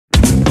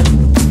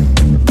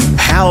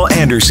Hal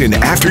Anderson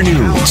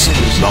Afternoons,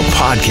 the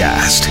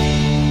podcast.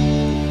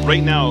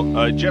 Right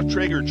now, Jeff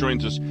Traeger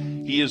joins us.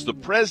 He is the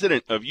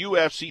president of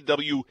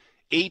UFCW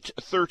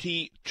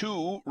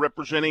 832,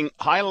 representing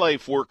High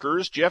Life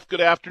workers. Jeff,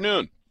 good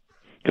afternoon.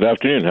 Good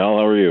afternoon, Hal.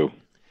 How are you?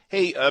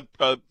 Hey,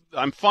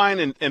 I'm fine,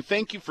 and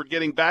thank you for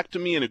getting back to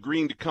me and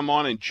agreeing to come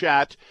on and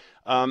chat.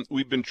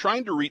 We've been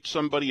trying to reach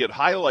somebody at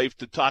High Life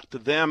to talk to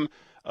them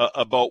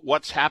about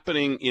what's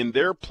happening in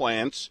their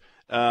plants.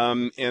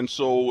 And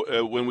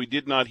so when we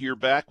did not hear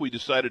back, we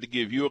decided to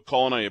give you a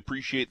call, and I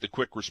appreciate the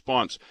quick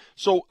response.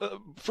 So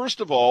first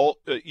of all,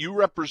 you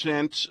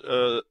represent,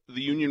 the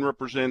union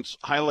represents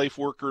High Life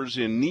workers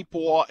in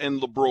Neepawa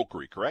and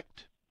Labrokery,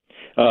 correct?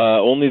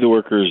 Only the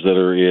workers that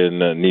are in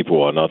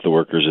Neepawa, not the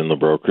workers in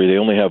Labrokery. They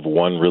only have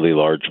one really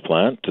large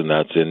plant, and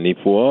that's in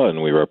Neepawa,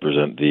 and we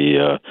represent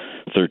the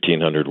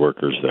 1,300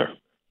 workers there.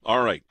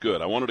 All right,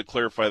 good. I wanted to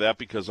clarify that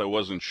because I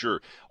wasn't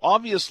sure.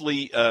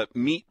 Obviously,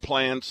 meat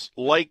plants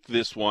like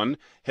this one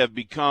have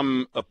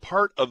become a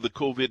part of the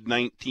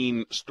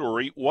COVID-19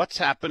 story. What's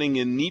happening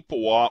in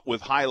Neepawa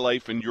with High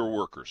Life and your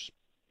workers?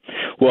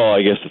 Well,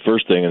 I guess the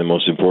first thing and the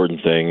most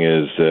important thing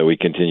is we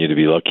continue to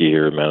be lucky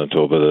here in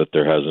Manitoba that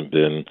there hasn't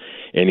been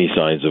any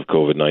signs of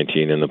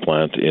COVID-19 in the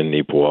plant in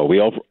Neepawa. We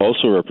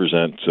also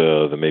represent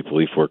the Maple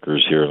Leaf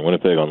workers here in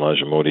Winnipeg, on La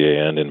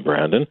Jamodier, and in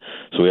Brandon.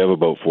 So we have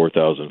about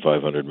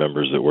 4,500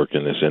 members that work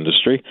in this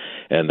industry,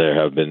 and there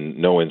have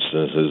been no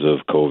instances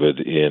of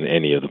COVID in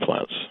any of the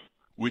plants.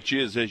 Which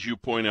is, as you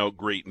point out,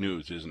 great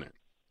news, isn't it?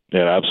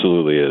 It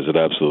absolutely is. It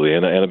absolutely,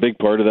 and a big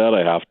part of that,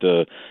 I have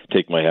to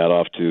take my hat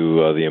off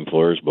to the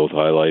employers, both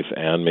High Life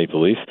and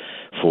Maple Leaf,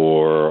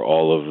 for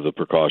all of the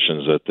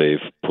precautions that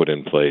they've put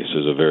in place.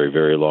 There's a very,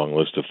 very long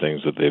list of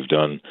things that they've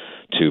done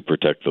to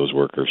protect those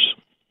workers.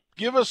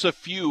 Give us a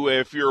few.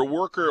 If you're a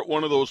worker at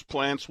one of those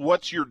plants,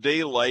 what's your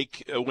day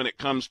like when it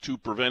comes to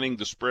preventing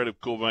the spread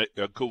of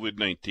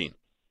COVID-19?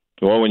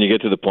 Well, when you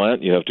get to the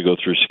plant, you have to go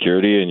through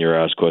security, and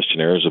you're asked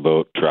questionnaires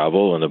about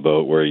travel and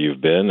about where you've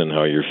been and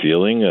how you're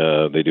feeling.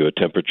 They do a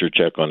temperature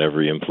check on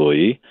every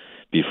employee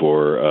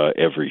before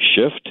every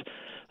shift.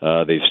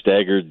 They've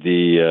staggered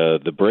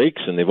the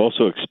breaks, and they've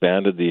also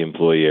expanded the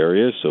employee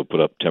areas, so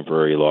put up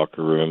temporary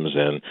locker rooms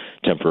and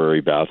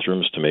temporary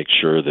bathrooms to make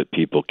sure that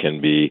people can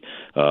be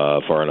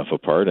far enough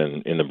apart.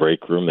 And in the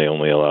break room, they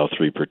only allow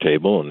 3 per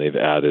table, and they've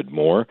added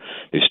more.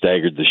 They've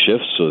staggered the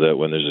shifts so that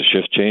when there's a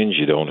shift change,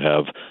 you don't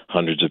have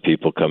hundreds of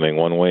people coming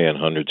one way and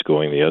hundreds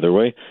going the other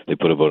way. They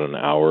put about an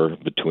hour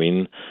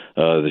between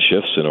the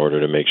shifts in order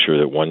to make sure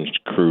that one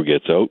crew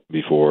gets out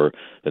before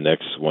the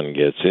next one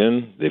gets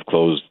in. They've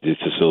closed the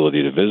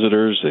facility to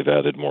visitors. They've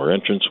added more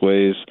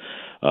entranceways,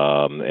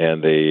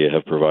 and they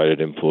have provided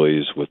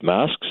employees with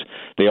masks.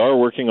 They are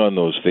working on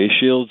those face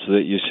shields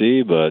that you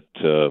see, but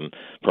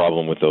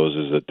problem with those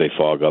is that they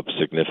fog up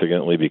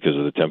significantly because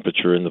of the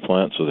temperature in the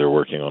plant, so they're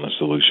working on a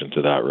solution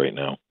to that right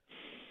now.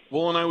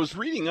 Well, and I was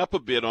reading up a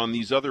bit on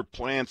these other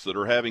plants that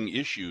are having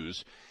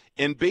issues.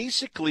 And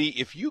basically,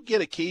 if you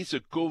get a case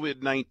of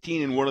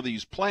COVID-19 in one of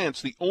these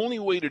plants, the only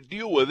way to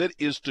deal with it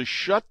is to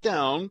shut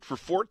down for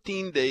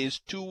 14 days,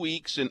 2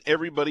 weeks, and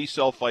everybody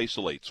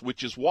self-isolates,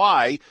 which is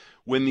why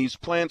when these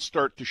plants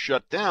start to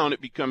shut down,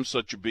 it becomes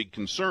such a big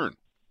concern.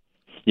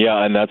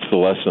 Yeah, and that's the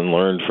lesson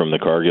learned from the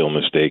Cargill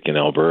mistake in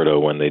Alberta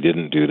when they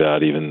didn't do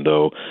that, even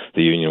though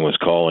the union was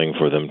calling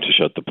for them to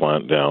shut the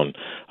plant down.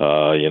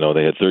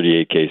 They had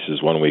 38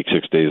 cases 1 week.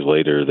 6 days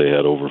later, they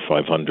had over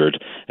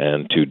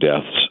 502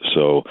 deaths.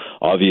 So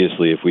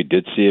obviously, if we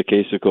did see a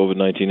case of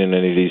COVID-19 in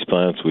any of these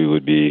plants, we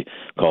would be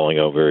calling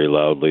out very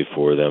loudly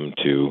for them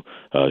to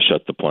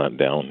shut the plant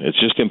down. It's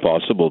just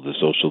impossible to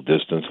social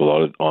distance a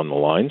lot on the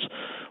lines.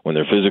 When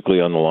they're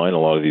physically on the line, a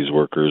lot of these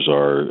workers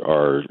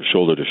are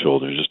shoulder to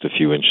shoulder, just a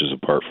few inches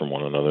apart from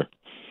one another.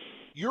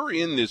 You're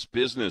in this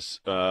business,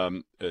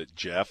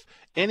 Jeff.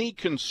 Any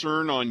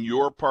concern on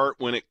your part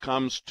when it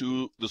comes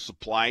to the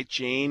supply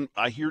chain?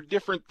 I hear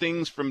different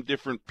things from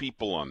different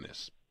people on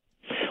this.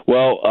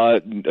 Well,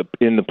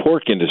 in the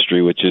pork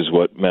industry, which is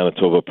what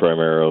Manitoba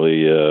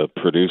primarily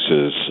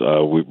produces,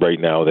 right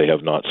now they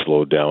have not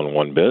slowed down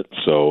one bit,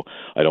 so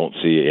I don't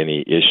see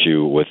any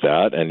issue with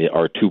that. And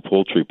our 2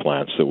 poultry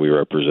plants that we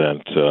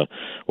represent,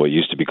 what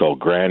used to be called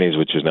Granny's,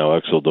 which is now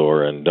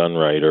Exeldor, and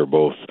Dunright, are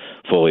both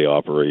fully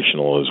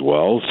operational as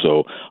well.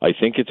 So I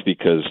think it's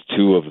because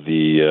 2 of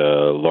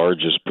the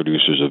largest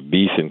producers of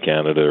beef in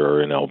Canada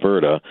are in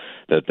Alberta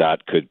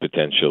that could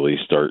potentially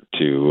start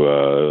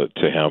to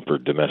hamper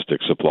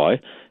domestic supply,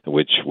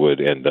 which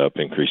would end up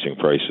increasing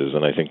prices.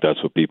 And I think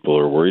that's what people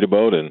are worried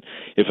about. And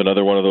if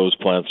another one of those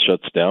plants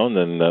shuts down,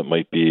 then that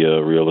might be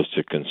a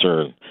realistic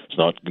concern. It's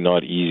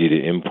not easy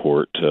to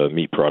import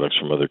meat products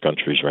from other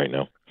countries right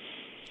now.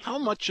 How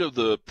much of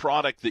the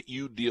product that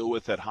you deal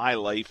with at High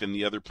Life and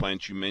the other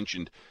plants you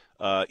mentioned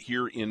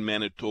here in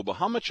Manitoba,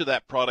 how much of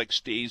that product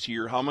stays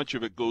here? How much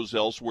of it goes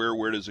elsewhere?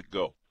 Where does it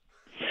go?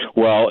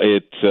 Well,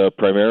 it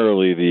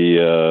primarily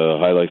the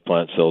High Life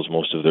plant sells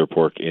most of their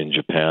pork in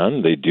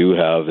Japan. They do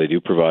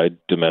provide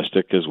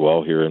domestic as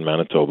well here in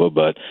Manitoba,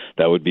 but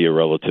that would be a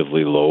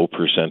relatively low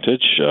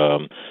percentage.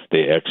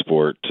 They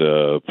export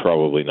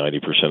probably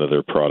 90% of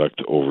their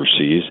product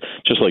overseas,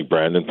 just like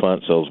Brandon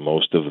plant sells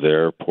most of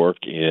their pork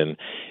in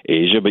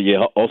Asia. But you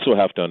also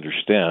have to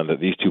understand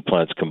that these two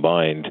plants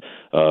combined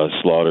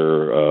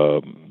slaughter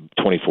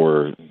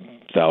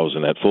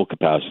 24,000 at full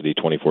capacity,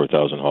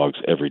 24,000 hogs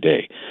every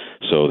day.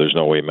 So there's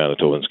no way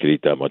Manitobans could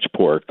eat that much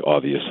pork,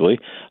 obviously,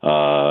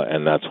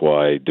 and that's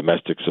why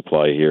domestic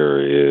supply here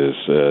is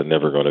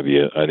never going to be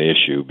an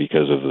issue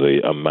because of the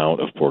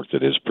amount of pork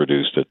that is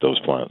produced at those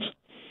plants.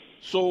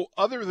 So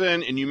other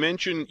than, and you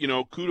mentioned,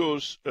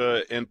 kudos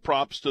and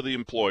props to the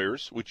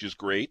employers, which is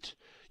great.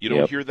 You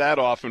don't hear that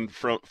often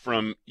from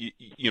from a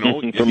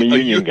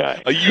union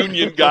guy. A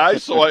union guy,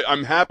 so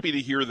I'm happy to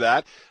hear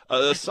that.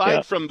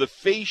 Aside from the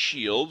face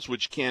shields,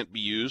 which can't be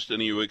used,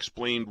 and you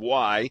explained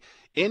why,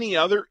 any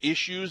other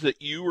issues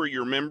that you or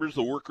your members,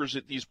 the workers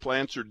at these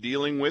plants, are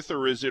dealing with,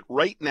 or is it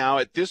right now,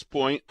 at this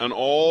point, an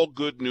all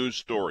good news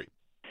story?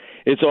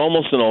 It's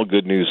almost an all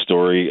good news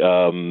story.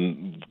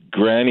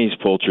 Granny's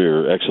Poultry,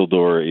 or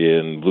Exeldor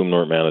in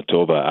Bloomnorth,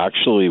 Manitoba,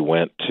 actually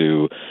went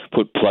to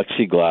put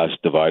plexiglass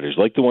dividers,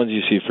 like the ones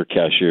you see for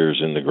cashiers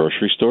in the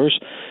grocery stores.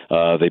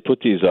 They put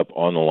these up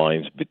on the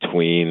lines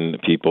between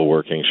people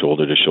working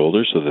shoulder to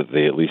shoulder so that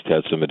they at least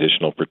had some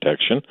additional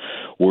protection.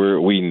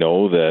 We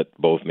know that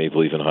both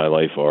Maple Leaf and High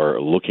Life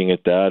are looking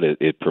at that.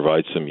 It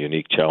provides some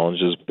unique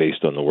challenges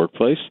based on the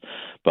workplace,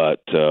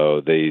 but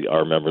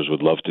our members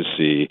would love to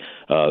see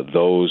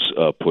those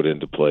put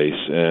into place.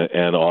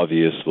 And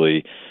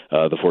obviously,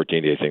 the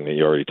 14-day thing that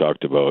you already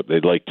talked about,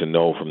 they'd like to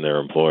know from their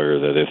employer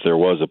that if there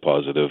was a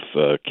positive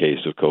case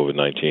of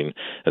COVID-19,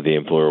 that the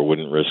employer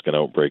wouldn't risk an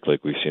outbreak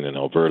like we've seen in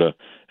Alberta,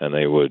 and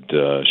they would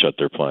shut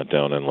their plant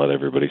down and let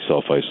everybody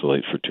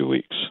self-isolate for 2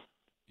 weeks.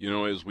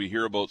 As we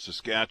hear about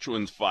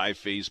Saskatchewan's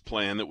 5-phase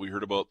plan that we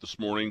heard about this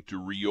morning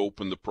to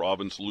reopen the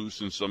province,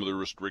 loosen some of the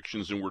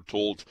restrictions, and we're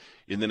told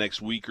in the next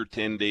week or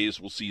 10 days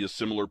we'll see a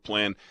similar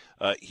plan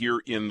here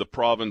in the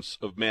province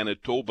of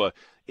Manitoba.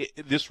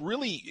 This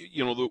really,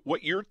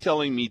 what you're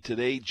telling me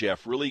today,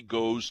 Jeff, really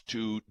goes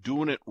to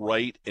doing it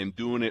right and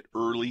doing it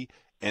early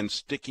and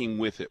sticking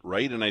with it,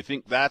 right? And I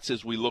think that's,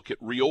 as we look at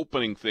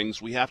reopening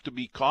things, we have to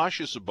be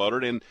cautious about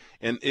it.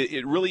 And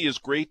it really is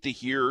great to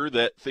hear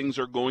that things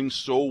are going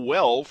so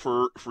well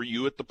for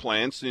you at the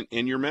plants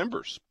and your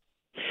members.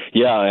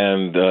 Yeah,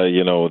 and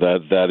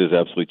that is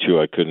absolutely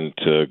true. I couldn't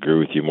agree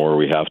with you more.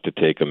 We have to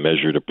take a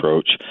measured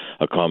approach,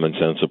 a common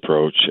sense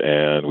approach,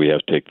 and we have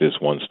to take this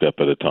one step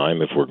at a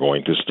time if we're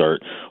going to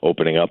start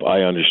opening up.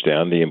 I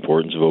understand the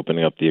importance of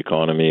opening up the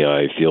economy.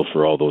 I feel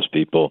for all those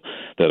people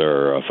that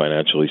are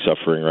financially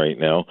suffering right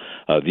now.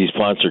 These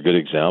plants are good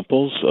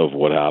examples of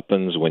what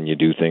happens when you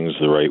do things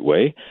the right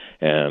way,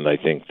 and I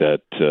think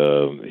that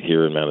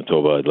here in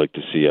Manitoba, I'd like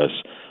to see us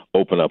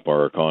open up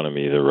our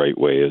economy the right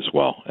way as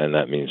well. And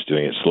that means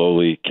doing it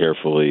slowly,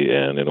 carefully,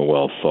 and in a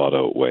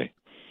well-thought-out way.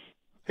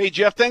 Hey,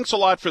 Jeff, thanks a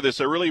lot for this.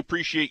 I really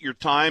appreciate your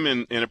time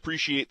and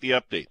appreciate the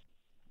update.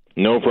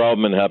 No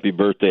problem, and happy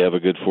birthday. Have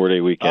a good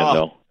 4-day weekend,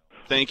 Mel.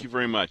 Thank you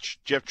very much.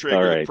 Jeff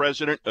Traeger, the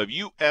president of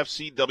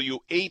UFCW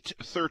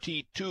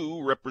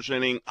 832,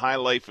 representing High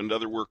Life and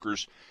other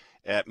workers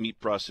at meat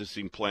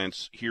processing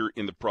plants here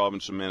in the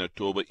province of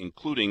Manitoba,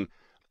 including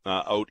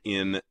out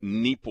in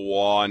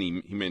Neepawa,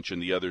 and he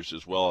mentioned the others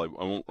as well. I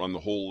won't run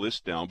the whole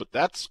list down, but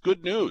that's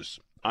good news.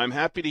 I'm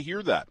happy to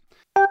hear that.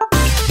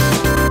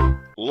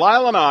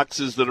 Lila Knox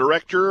is the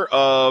director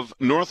of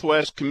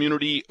Northwest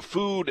Community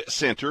Food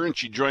Center, and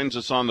she joins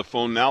us on the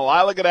phone now.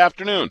 Lila, good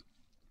afternoon.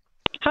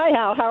 Hi,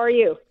 Hal. How are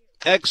you?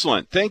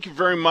 Excellent. Thank you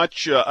very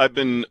much. I've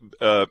been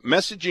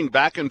messaging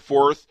back and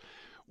forth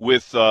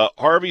with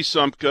Harvey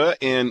Sumpka,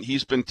 and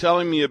he's been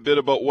telling me a bit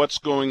about what's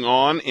going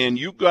on, and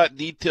you've got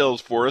details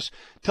for us.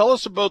 Tell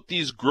us about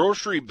these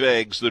grocery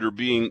bags that are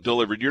being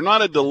delivered. You're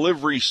not a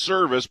delivery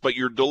service, but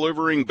you're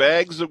delivering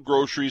bags of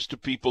groceries to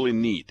people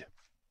in need.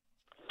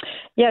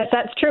 Yes,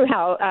 that's true,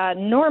 Hal.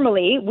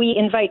 Normally, we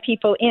invite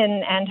people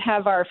in and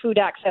have our food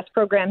access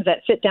programs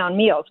at sit-down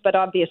meals, but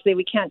obviously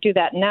we can't do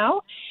that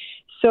now.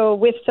 So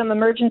with some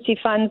emergency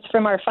funds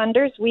from our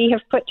funders, we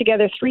have put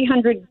together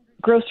 300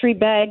 grocery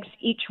bags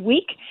each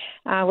week.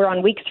 We're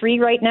on week 3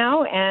 right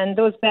now, and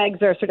those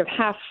bags are sort of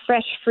half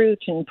fresh fruit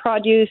and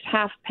produce,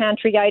 half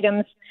pantry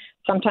items,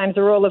 sometimes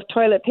a roll of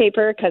toilet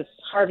paper, because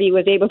Harvey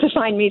was able to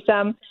find me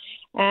some.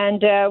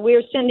 And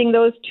we're sending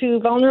those to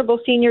vulnerable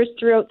seniors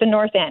throughout the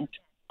North End.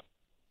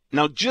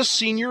 Now, just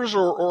seniors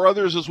or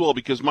others as well?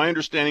 Because my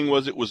understanding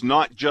was it was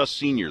not just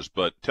seniors,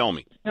 but tell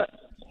me.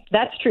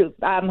 That's true.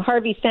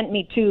 Harvey sent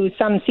me to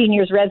some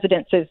seniors'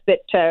 residences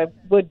that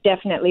would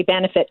definitely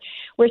benefit.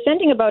 We're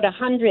sending about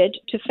 100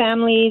 to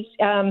families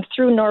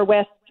through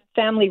Norwest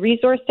Family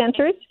Resource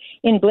Centers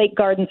in Blake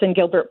Gardens and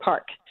Gilbert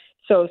Park.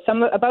 So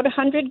about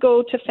 100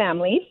 go to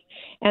families,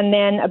 and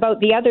then about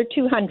the other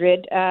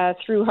 200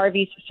 through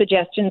Harvey's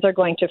suggestions are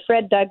going to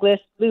Fred Douglas,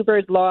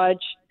 Bluebird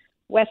Lodge,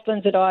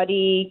 Westlands at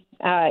Audie,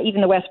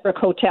 even the Westbrook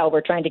Hotel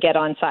we're trying to get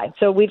on side.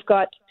 So we've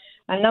got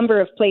a number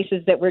of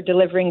places that we're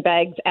delivering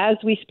bags as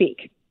we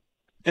speak.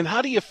 And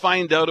how do you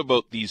find out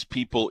about these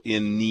people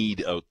in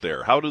need out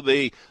there? How do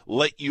they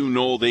let you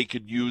know they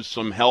could use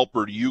some help,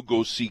 or do you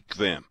go seek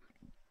them?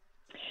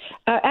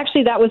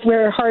 Actually, that was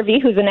where Harvey,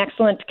 who's an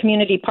excellent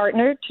community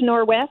partner to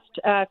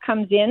Norwest,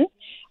 comes in.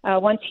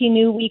 Once he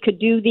knew we could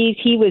do these,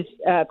 he was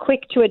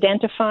quick to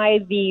identify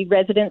the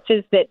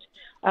residences that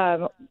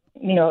are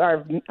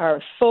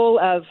full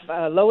of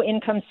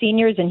low-income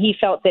seniors, and he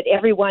felt that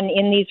everyone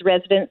in these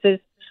residences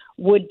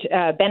would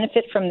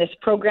benefit from this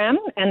program,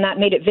 and that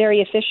made it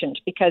very efficient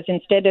because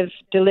instead of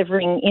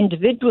delivering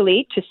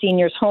individually to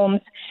seniors'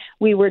 homes,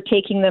 we were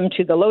taking them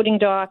to the loading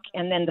dock,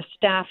 and then the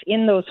staff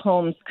in those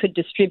homes could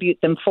distribute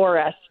them for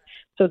us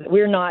so that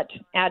we're not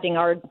adding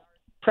our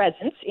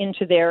presence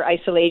into their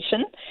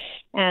isolation.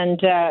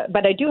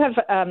 But I do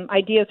have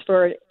ideas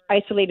for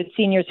isolated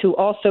seniors who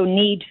also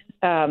need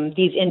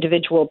these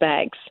individual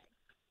bags.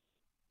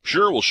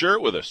 Sure, well, share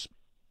it with us.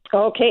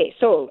 Okay,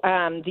 so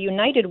the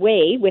United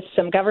Way, with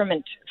some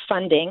government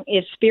funding,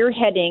 is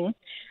spearheading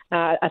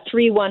a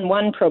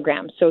 311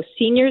 program. So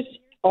seniors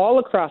all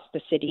across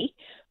the city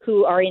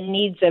who are in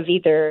needs of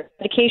either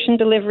medication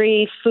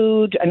delivery,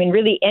 food,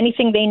 really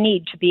anything they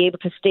need to be able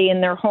to stay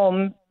in their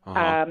home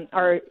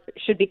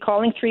should be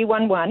calling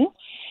 311.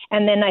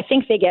 And then I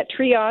think they get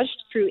triaged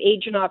through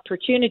Agent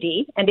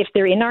Opportunity. And if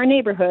they're in our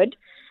neighborhood,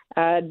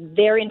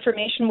 their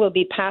information will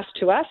be passed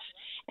to us.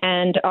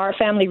 And our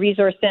family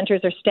resource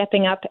centers are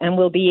stepping up and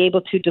will be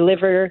able to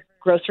deliver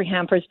grocery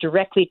hampers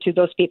directly to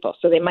those people.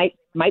 So they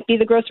might be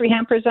the grocery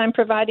hampers I'm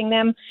providing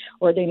them,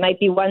 or they might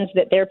be ones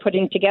that they're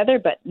putting together.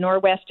 But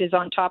Norwest is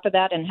on top of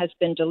that and has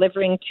been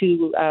delivering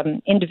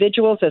to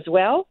individuals as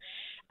well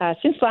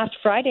since last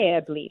Friday, I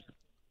believe.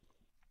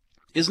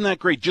 Isn't that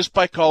great? Just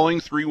by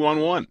calling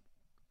 311.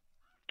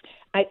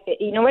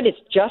 You know what? It's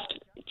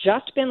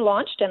just been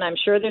launched, and I'm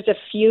sure there's a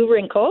few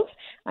wrinkles.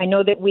 I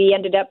know that we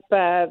ended up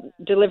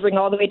delivering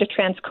all the way to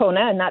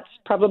Transcona, and that's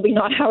probably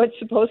not how it's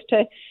supposed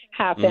to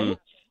happen. Mm-hmm.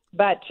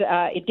 But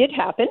it did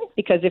happen,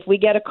 because if we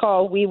get a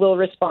call, we will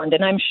respond.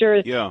 And I'm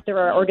sure there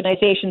are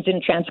organizations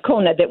in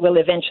Transcona that will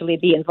eventually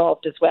be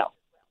involved as well.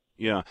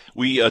 Yeah,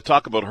 we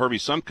talk about Harvey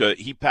Sumka.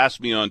 He passed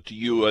me on to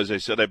you. As I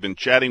said, I've been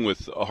chatting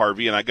with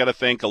Harvey, and I got to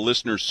thank a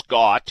listener,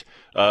 Scott,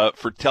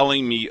 for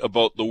telling me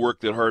about the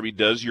work that Harvey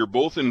does. You're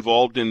both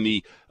involved in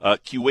the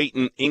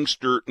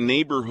Keewatin-Inkster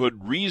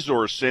Neighborhood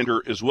Resource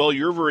Center as well.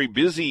 You're very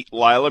busy,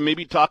 Lila.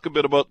 Maybe talk a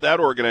bit about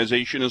that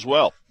organization as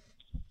well.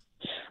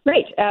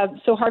 Right.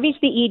 So Harvey's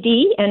the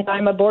ED, and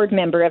I'm a board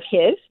member of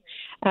his.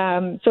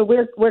 So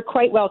we're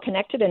quite well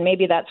connected, and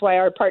maybe that's why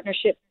our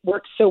partnership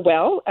works so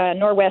well.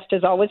 Norwest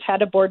has always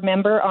had a board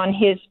member on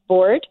his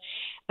board,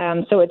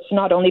 so it's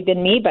not only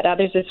been me, but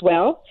others as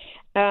well.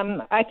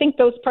 I think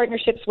those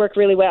partnerships work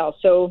really well.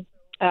 So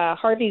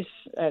Harvey's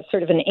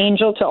sort of an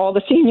angel to all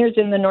the seniors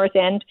in the North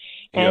End,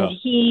 and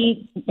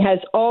he has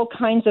all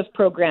kinds of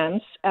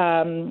programs.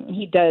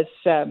 He does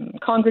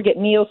congregate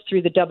meals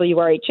through the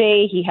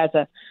WRHA. He has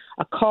a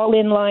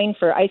call-in line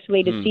for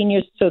isolated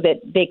seniors so that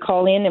they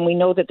call in and we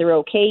know that they're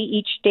okay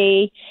each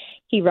day.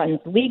 He runs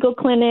legal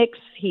clinics.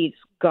 He's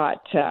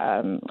got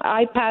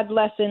iPad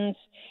lessons.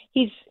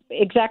 He's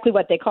exactly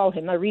what they call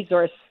him, a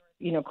resource,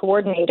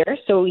 coordinator.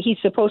 So he's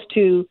supposed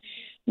to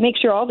make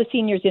sure all the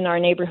seniors in our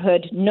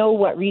neighborhood know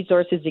what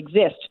resources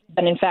exist.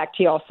 And in fact,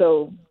 he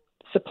also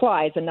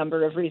supplies a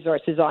number of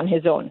resources on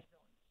his own.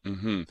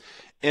 Mm-hmm.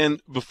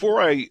 And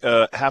before I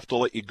have to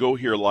let you go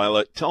here,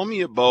 Lila, tell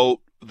me about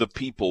the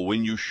people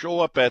when you show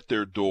up at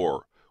their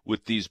door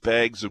with these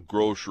bags of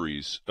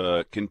groceries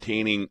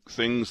containing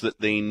things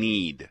that they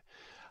need.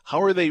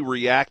 How are they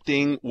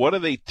reacting? What are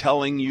they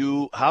telling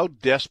you? How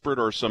desperate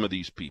are some of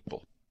these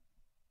people?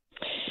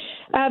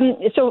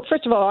 So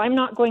first of all, I'm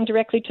not going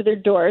directly to their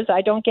doors.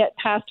 I don't get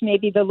past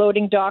maybe the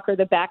loading dock or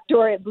the back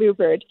door at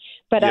Bluebird,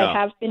 but I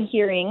have been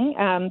hearing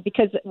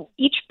because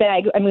each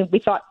bag, we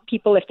thought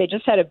people, if they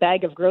just had a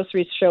bag of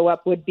groceries show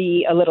up, would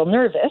be a little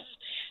nervous.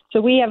 So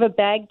we have a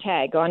bag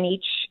tag on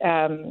each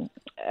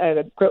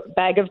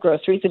bag of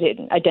groceries that it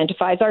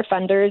identifies our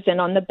funders. And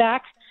on the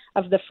back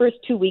of the first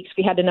 2 weeks,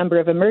 we had a number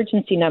of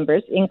emergency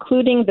numbers,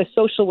 including the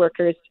social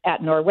workers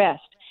at Norwest.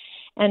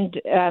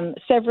 And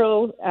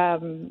several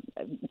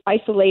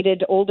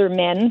isolated older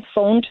men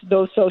phoned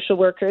those social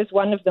workers.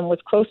 One of them was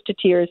close to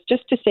tears,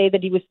 just to say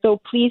that he was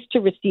so pleased to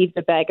receive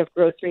the bag of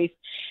groceries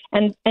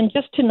and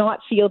just to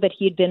not feel that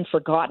he had been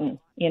forgotten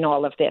in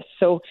all of this.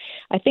 So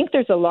I think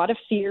there's a lot of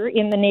fear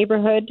in the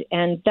neighborhood,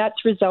 and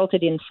that's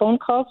resulted in phone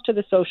calls to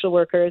the social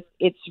workers.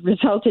 It's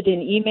resulted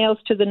in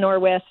emails to the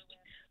Norwest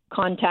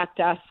contact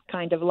us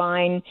kind of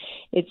line.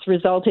 It's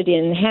resulted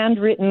in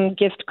handwritten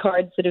gift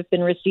cards that have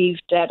been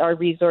received at our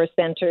resource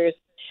centers.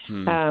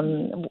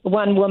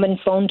 One woman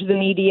phoned the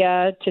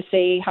media to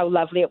say how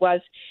lovely it was.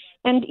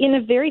 And in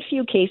a very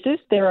few cases,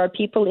 there are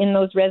people in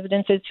those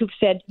residences who've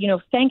said,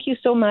 thank you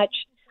so much.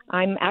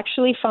 I'm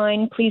actually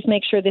fine. Please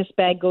make sure this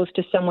bag goes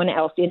to someone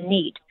else in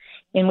need.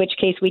 in which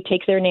case we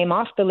take their name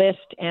off the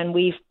list and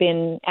we've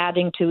been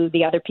adding to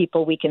the other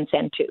people we can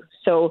send to.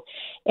 So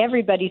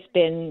everybody's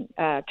been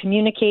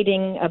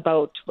communicating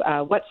about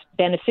what's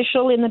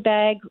beneficial in the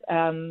bag.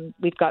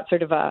 We've got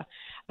sort of a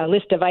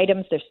list of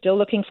items. They're still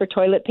looking for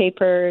toilet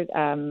paper.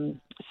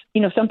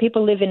 Some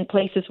people live in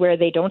places where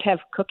they don't have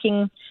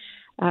cooking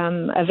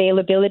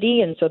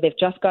availability, and so they've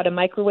just got a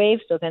microwave.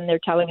 So then they're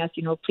telling us,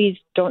 please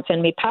don't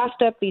send me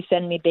pasta, please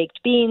send me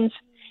baked beans.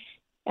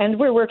 And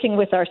we're working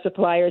with our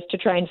suppliers to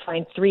try and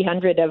find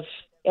 300 of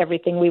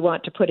everything we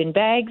want to put in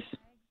bags.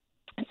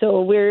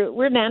 So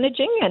we're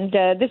managing, and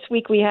this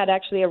week we had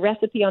actually a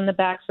recipe on the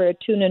back for a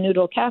tuna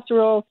noodle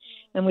casserole,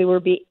 and we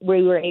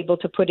were able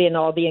to put in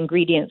all the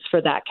ingredients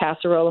for that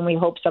casserole, and we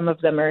hope some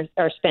of them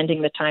are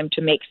spending the time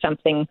to make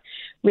something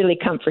really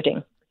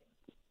comforting.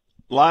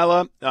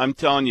 Lila, I'm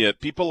telling you,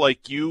 people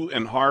like you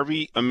and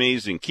Harvey,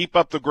 amazing. Keep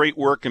up the great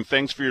work, and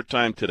thanks for your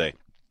time today.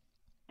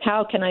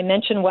 Hal, can I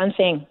mention one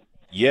thing?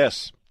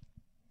 Yes.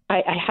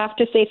 I have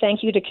to say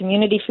thank you to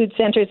Community Food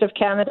Centres of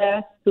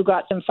Canada, who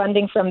got some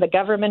funding from the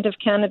Government of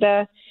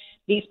Canada.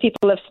 These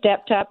people have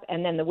stepped up,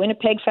 and then the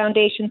Winnipeg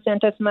Foundation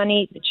sent us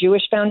money, the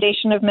Jewish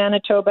Foundation of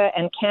Manitoba,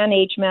 and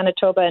CanAge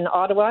Manitoba in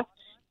Ottawa.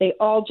 They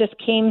all just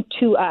came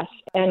to us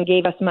and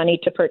gave us money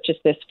to purchase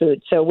this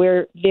food. So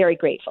we're very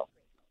grateful.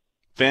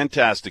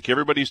 Fantastic.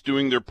 Everybody's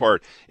doing their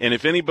part. And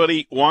if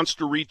anybody wants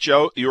to reach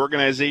out, the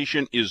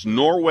organization is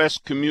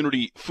Norwest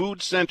Community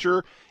Food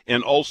Center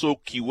and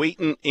also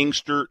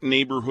Keewatin-Inkster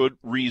Neighborhood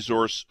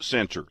Resource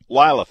Center.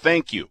 Lila,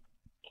 thank you.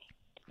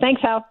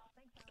 Thanks, Hal.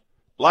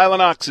 Lila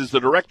Knox is the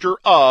director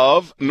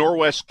of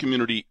Norwest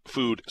Community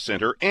Food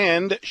Center,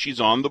 and she's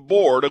on the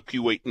board of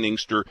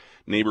Keewatin-Inkster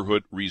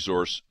Neighborhood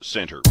Resource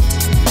Center.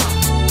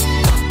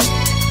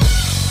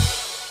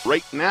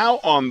 Right now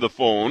on the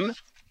phone,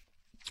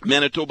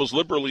 Manitoba's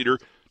Liberal leader,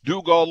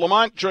 Dougal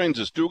Lamont, joins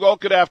us. Dougal,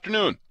 good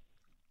afternoon.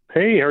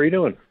 Hey, how are you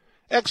doing?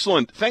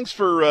 Excellent. Thanks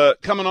for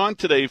coming on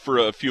today for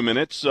a few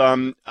minutes.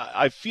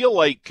 I feel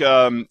like,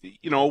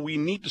 we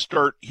need to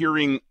start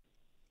hearing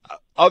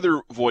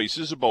other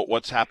voices about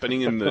what's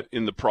happening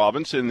in the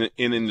province and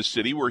in the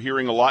city. We're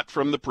hearing a lot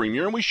from the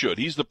Premier, and we should.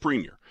 He's the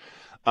Premier.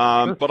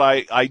 But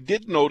I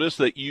did notice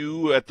that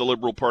you at the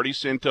Liberal Party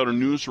sent out a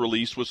news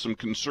release with some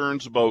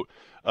concerns about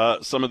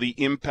some of the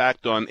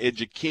impact on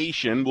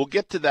education. We'll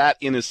get to that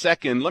in a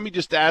second. Let me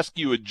just ask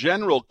you a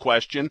general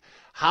question.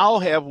 How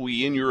have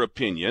we, in your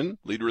opinion,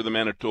 leader of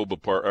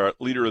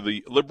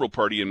the Liberal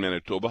Party in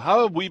Manitoba,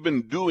 how have we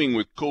been doing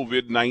with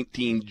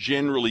COVID-19,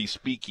 generally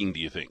speaking, do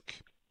you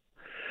think?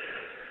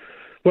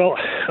 Well,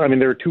 I mean,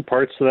 there are two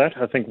parts to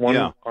that. I think one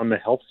on the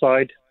health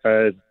side,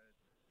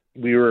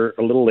 we were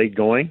a little late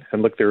going.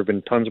 And look, there have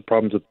been tons of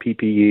problems with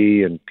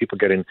PPE and people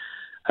getting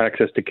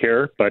access to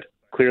care. But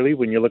clearly,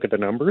 when you look at the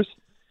numbers,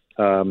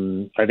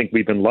 I think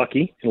we've been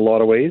lucky in a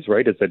lot of ways,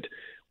 right? Is that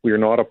we are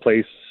not a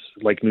place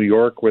like New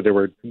York where there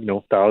were,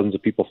 thousands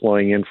of people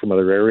flying in from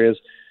other areas.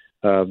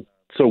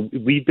 So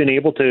we've been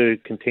able to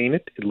contain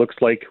it. It looks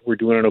like we're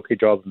doing an okay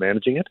job of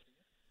managing it.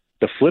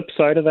 The flip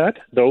side of that,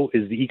 though,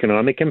 is the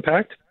economic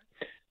impact,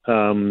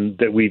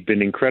 that we've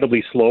been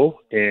incredibly slow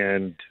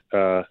and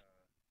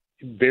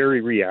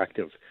very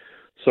reactive.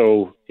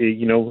 So,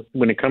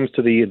 when it comes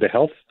to the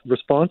health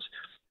response,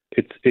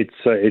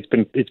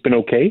 it's been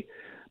okay,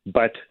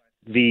 but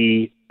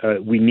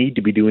we need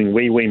to be doing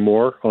way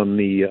more on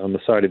the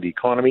side of the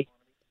economy,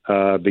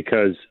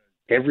 because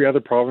every other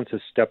province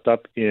has stepped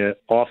up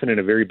often in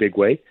a very big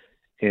way,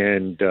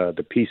 and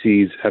the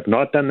PCs have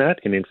not done that.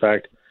 And in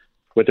fact,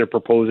 what they're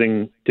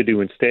proposing to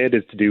do instead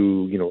is to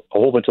do a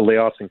whole bunch of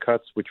layoffs and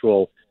cuts, which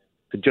will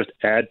just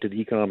add to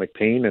the economic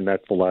pain, and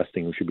that's the last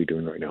thing we should be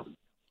doing right now.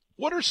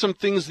 What are some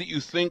things that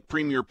you think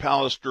Premier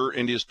Pallister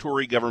and his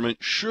Tory government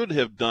should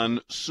have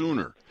done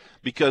sooner?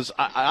 Because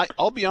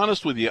I'll be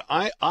honest with you,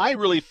 I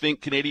really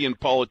think Canadian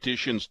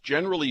politicians,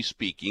 generally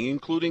speaking,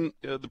 including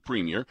the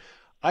Premier,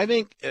 I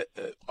think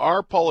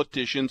our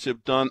politicians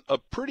have done a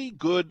pretty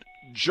good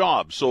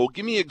job. So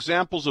give me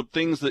examples of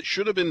things that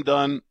should have been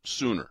done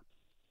sooner.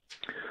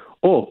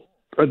 Oh,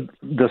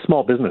 the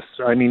small business.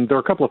 I mean, there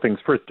are a couple of things.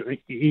 First,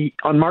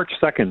 on March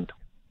 2nd,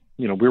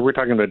 we were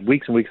talking about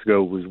weeks and weeks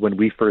ago was when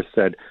we first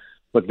said,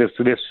 look,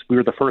 we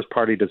were the first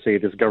party to say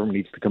this government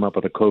needs to come up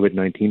with a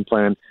COVID-19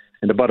 plan.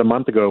 And about a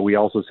month ago, we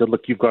also said,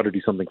 look, you've got to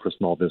do something for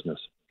small business.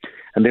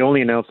 And they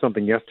only announced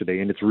something yesterday,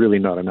 and it's really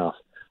not enough.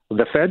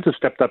 The feds have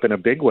stepped up in a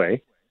big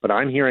way, but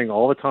I'm hearing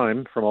all the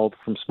time from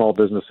small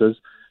businesses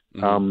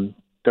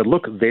that,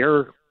 look,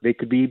 they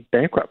could be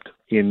bankrupt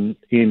in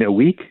a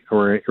week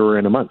or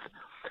in a month.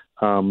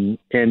 And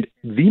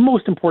the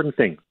most important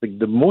thing,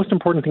 the most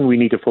important thing we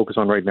need to focus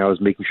on right now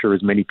is making sure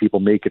as many people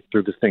make it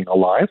through this thing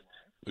alive.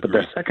 But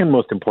the second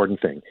most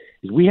important thing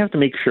is we have to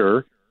make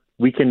sure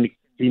we can,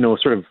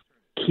 sort of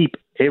keep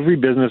every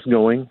business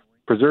going,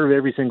 preserve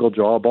every single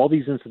job, all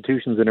these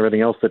institutions and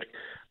everything else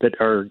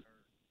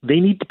they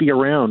need to be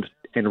around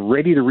and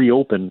ready to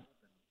reopen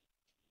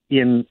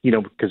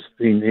because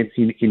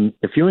in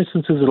a few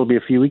instances it'll be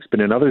a few weeks, but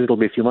in others it'll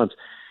be a few months.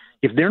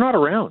 If they're not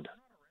around,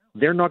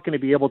 they're not going to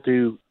be able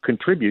to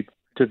contribute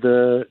to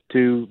the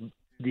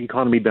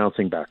economy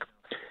bouncing back.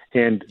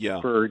 And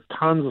for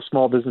tons of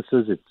small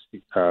businesses,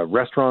 it's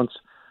restaurants.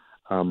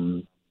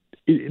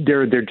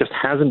 There just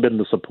hasn't been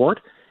the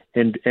support,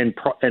 and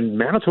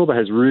Manitoba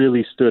has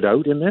really stood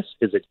out in this.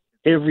 Is that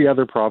every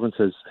other province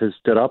has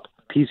stood up.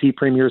 PC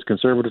premiers,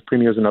 Conservative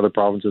premiers in other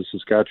provinces,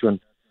 Saskatchewan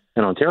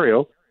and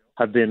Ontario,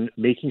 have been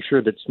making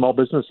sure that small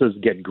businesses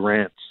get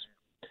grants,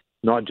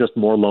 not just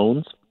more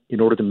loans, in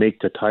order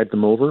to tide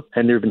them over.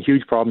 And there have been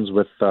huge problems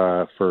with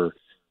for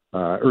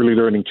early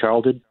learning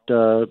childhood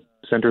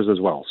centers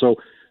as well. So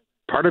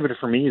part of it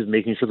for me is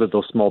making sure that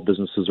those small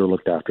businesses are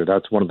looked after.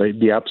 That's one of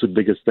the absolute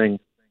biggest thing.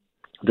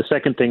 The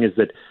second thing is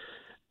that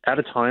at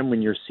a time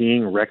when you're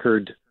seeing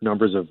record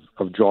numbers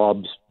of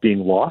jobs being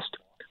lost,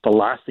 the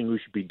last thing we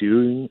should be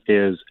doing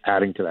is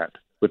adding to that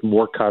with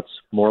more cuts,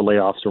 more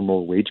layoffs, or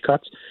more wage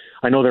cuts.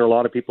 I know there are a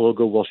lot of people who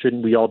go, well,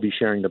 shouldn't we all be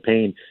sharing the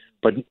pain?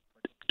 But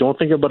don't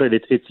think about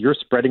it. It's you're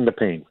spreading the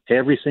pain.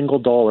 Every single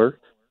dollar,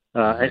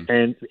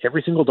 and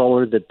every single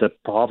dollar that the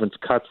province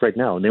cuts right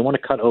now, and they want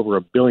to cut over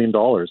 $1 billion,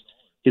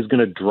 is going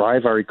to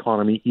drive our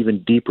economy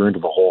even deeper into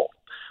the hole.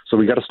 So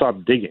we got to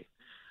stop digging.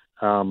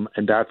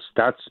 And that's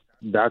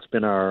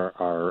been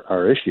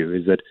our issue,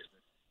 is that,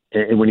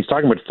 and when he's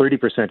talking about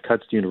 30%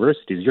 cuts to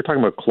universities, you're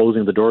talking about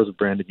closing the doors of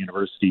Brandon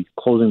University,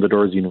 closing the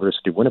doors of the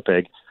University of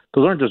Winnipeg.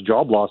 Those aren't just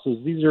job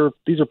losses. These are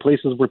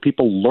places where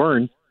people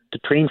learn to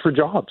train for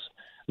jobs.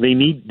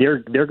 They're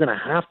going to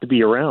have to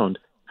be around,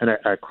 and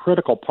a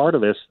critical part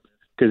of this,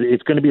 because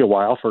it's going to be a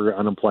while for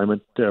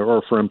unemployment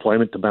or for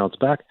employment to bounce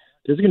back.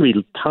 There's going to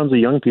be tons of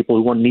young people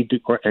who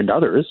and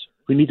others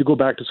who need to go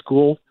back to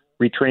school,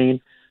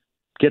 retrain,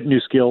 get new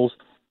skills.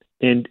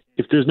 And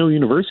if there's no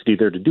university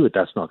there to do it,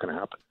 that's not going to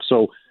happen.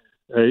 So,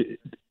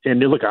 and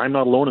look, I'm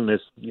not alone in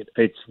this.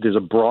 There's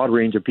a broad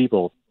range of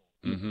people.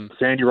 Mm-hmm.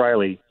 Sandy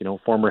Riley,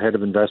 former head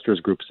of Investors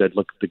Group, said,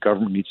 look, the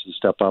government needs to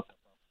step up.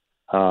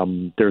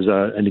 There's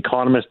an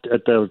economist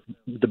at the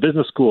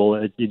business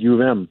school at U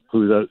of M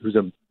who's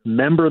a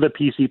member of the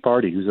PC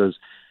party who says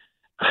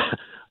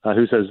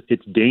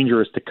it's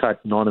dangerous to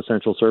cut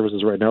non-essential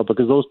services right now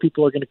because those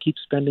people are going to keep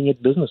spending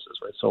at businesses,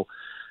 right? So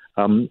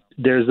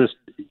there's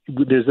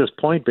this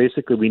point.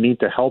 Basically, we need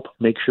to help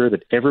make sure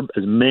that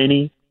as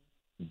many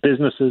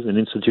businesses and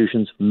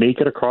institutions make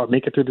it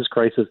through this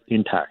crisis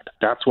intact.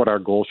 That's what our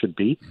goal should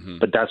be,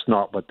 but that's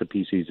not what the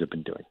PCs have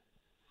been doing.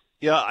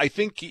 Yeah, I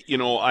think,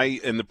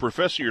 and the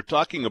professor you're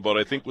talking about,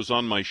 I think, was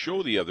on my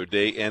show the other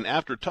day, and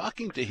after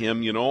talking to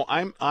him,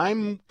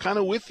 I'm kind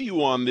of with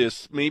you on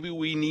this. Maybe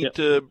we need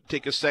to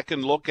take a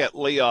second look at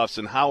layoffs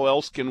and how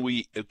else can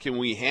we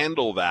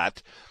handle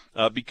that,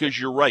 because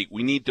you're right,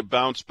 we need to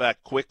bounce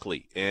back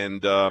quickly.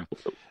 And the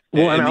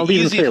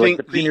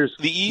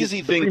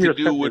easy thing to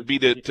do would be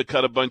to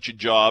cut a bunch of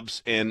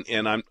jobs, and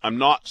I'm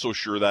not so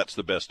sure that's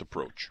the best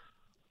approach.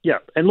 Yeah,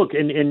 and look,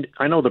 and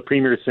I know the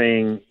premier is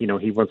saying,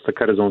 he wants to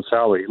cut his own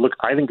salary. Look,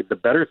 I think the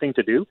better thing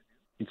to do,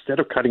 instead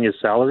of cutting his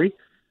salary,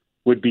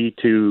 would be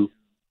to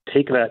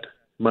take that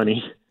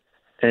money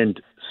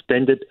and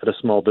spend it at a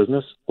small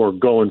business, or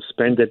go and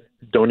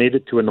donate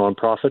it to a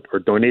nonprofit, or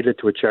donate it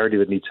to a charity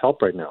that needs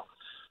help right now.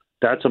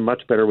 That's a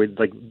much better way.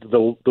 Like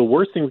the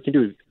worst thing we can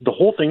do, the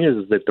whole thing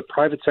is that the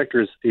private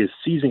sector is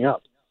seizing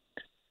up,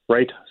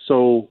 right?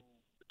 So,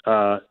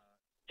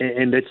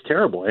 and it's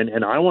terrible.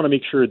 And I want to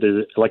make sure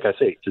that, like I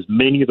say, as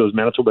many of those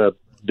Manitoba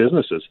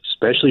businesses,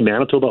 especially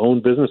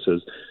Manitoba-owned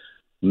businesses,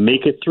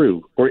 make it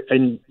through.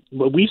 And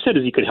what we said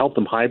is you could help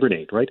them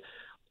hibernate, right?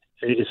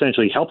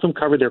 Essentially help them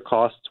cover their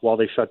costs while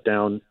they shut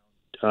down.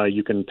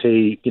 You can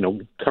pay,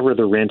 cover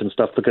their rent and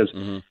stuff, because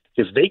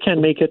if they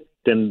can't make it,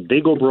 then they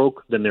go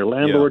broke, then their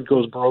landlord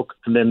goes broke,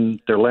 and then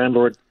their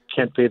landlord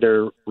can't pay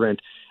their rent.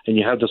 And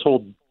you have this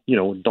whole,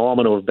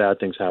 domino of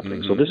bad things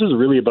happening. So this is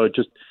really about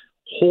just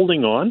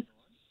holding on.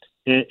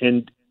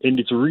 And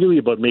it's really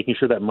about making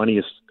sure that money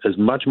is as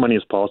much money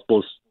as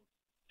possible,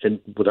 and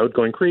without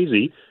going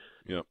crazy,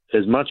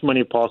 as much money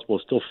as possible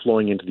is still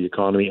flowing into the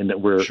economy, and that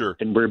we're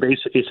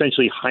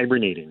essentially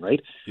hibernating, right?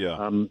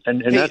 Yeah.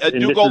 Hey,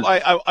 Dougal,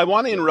 I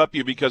want to interrupt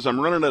you because I'm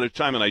running out of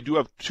time, and I do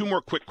have two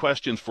more quick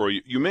questions for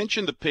you. You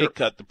mentioned the pay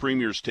cut the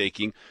premier's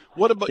taking.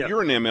 What about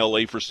you're an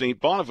MLA for St.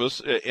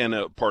 Boniface and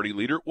a party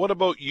leader? What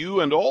about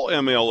you and all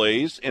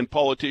MLAs and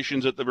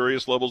politicians at the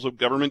various levels of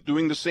government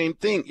doing the same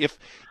thing?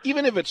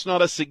 Even if it's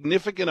not a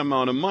significant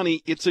amount of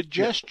money, it's a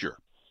gesture.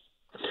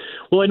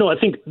 Well, I know. I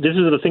think this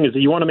is the thing, is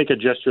that you want to make a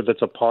gesture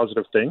that's a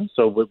positive thing.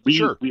 So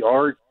we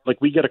are, like,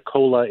 we get a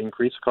COLA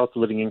increase, cost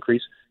of living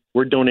increase.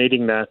 We're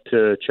donating that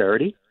to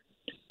charity.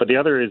 But the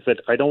other is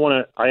that I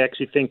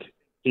actually think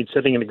in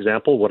setting an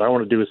example, what I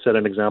want to do is set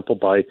an example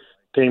by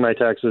paying my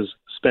taxes,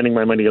 spending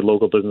my money at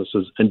local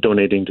businesses, and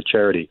donating to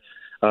charity.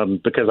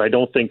 Because I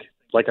don't think,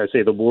 like I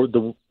say,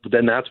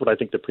 then that's what I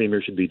think the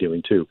premier should be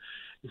doing too.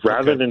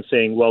 Rather than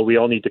saying, well, we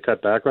all need to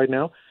cut back right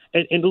now.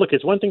 And look,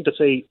 it's one thing to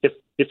say, if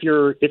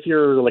you're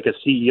like a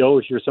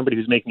CEO, if you're somebody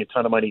who's making a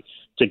ton of money,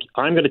 it's like,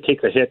 I'm going to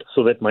take the hit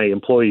so that my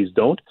employees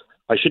don't.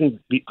 I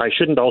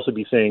shouldn't also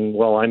be saying,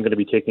 well, I'm going to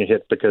be taking a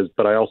hit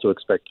but I also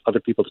expect other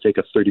people to take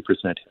a 30%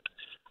 hit.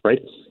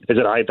 right?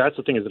 That's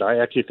the thing, is that I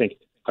actually think,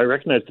 I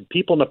recognize that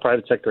people in the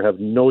private sector have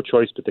no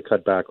choice but to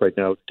cut back right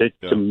now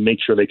to make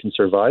sure they can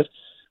survive.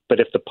 But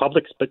if the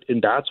public's,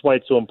 and that's why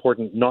it's so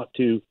important not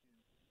to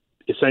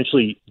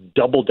essentially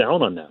double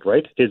down on that,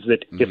 right? Is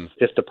that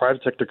if the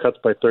private sector cuts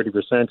by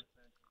 30%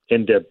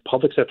 and the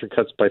public sector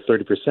cuts by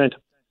 30%,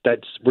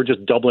 we're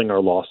just doubling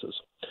our losses.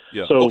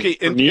 Yeah. So okay,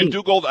 and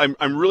Dugald,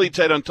 I'm really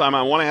tight on time.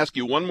 I want to ask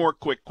you one more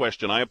quick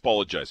question. I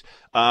apologize.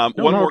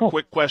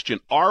 Quick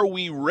question. Are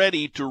we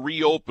ready to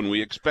reopen?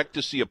 We expect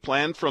to see a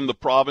plan from the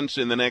province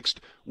in the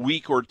next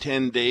week or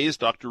 10 days.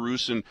 Dr.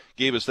 Roussin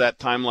gave us that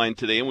timeline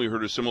today, and we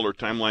heard a similar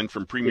timeline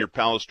from Premier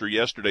Pallister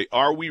yesterday.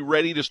 Are we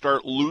ready to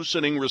start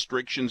loosening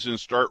restrictions and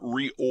start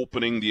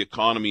reopening the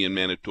economy in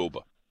Manitoba?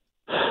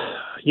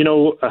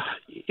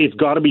 It's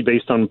got to be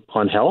based on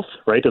health,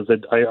 right?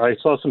 I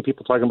saw some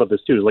people talking about this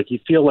too. Like, you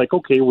feel like,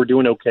 okay, we're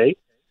doing okay,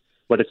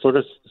 but it's sort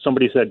of,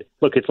 somebody said,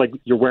 look, it's like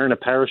you're wearing a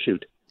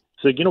parachute.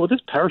 So, this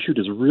parachute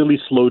has really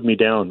slowed me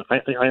down.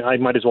 I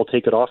might as well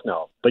take it off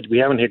now, but we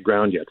haven't hit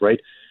ground yet,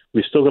 right?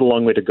 We've still got a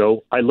long way to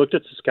go. I looked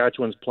at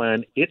Saskatchewan's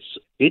plan.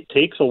 It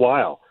takes a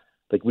while.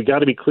 Like, we got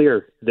to be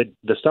clear that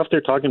the stuff they're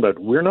talking about,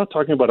 we're not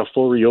talking about a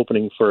full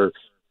reopening for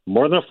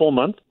more than a full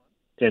month.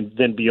 And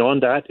then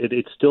beyond that,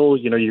 it's still,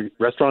 your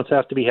restaurants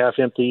have to be half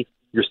empty.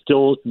 You're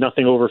still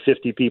nothing over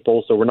 50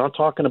 people. So we're not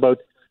talking about,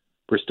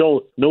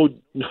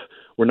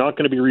 we're not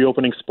going to be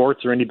reopening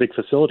sports or any big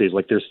facilities.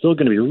 Like, there's still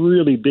going to be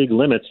really big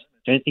limits,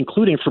 and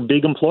including for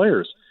big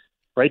employers,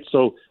 right?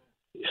 So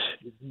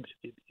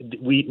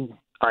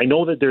I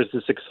know that there's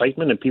this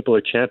excitement and people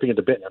are champing at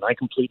the bit, and I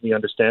completely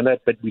understand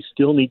that, but we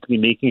still need to be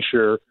making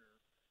sure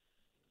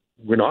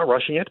we're not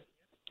rushing it,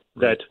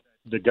 that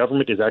the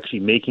government is actually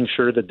making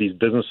sure that these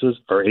businesses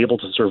are able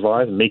to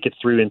survive and make it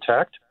through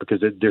intact, because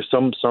there's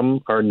some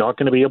are not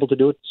going to be able to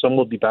do it. Some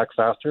will be back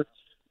faster.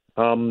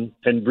 And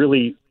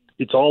really,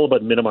 it's all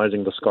about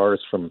minimizing the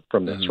scars from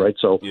this, right?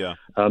 So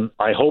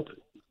I hope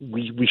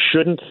we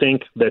shouldn't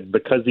think that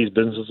because these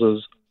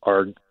businesses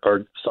are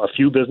a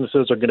few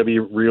businesses are going to be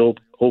real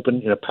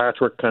open in a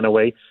patchwork kind of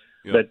way,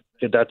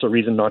 that's a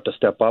reason not to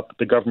step up.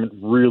 The government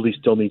really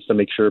still needs to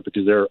make sure,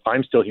 because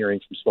I'm still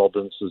hearing from small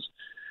businesses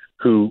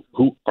who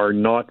are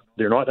not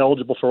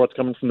eligible for what's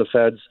coming from the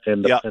feds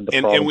and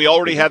we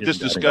already had this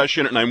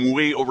discussion, and I'm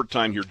way over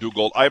time here,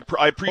 Dugald. I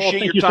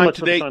appreciate your time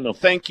today.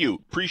 Thank you.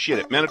 Appreciate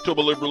it. Manitoba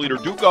Liberal leader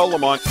Dugald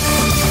Lamont.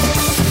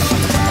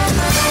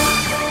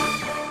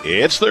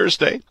 It's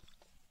Thursday.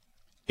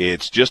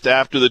 It's just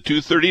after the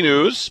 2:30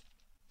 news,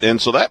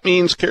 and so that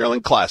means Carolyn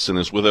Klassen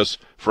is with us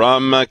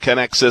from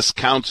Connexus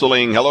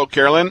Counseling. Hello,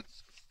 Carolyn.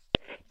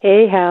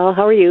 Hey, Hal.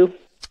 How are you?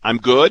 I'm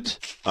good.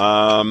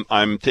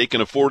 I'm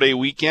taking a 4-day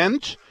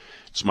weekend.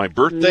 It's my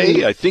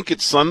birthday. I think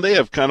it's Sunday.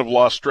 I've kind of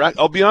lost track.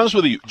 I'll be honest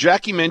with you.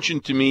 Jackie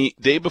mentioned to me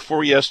day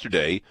before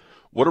yesterday,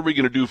 what are we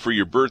going to do for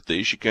your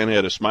birthday? She kind of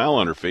had a smile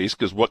on her face,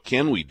 because what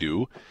can we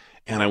do?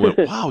 And I went,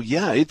 wow,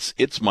 yeah,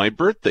 it's my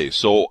birthday.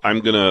 So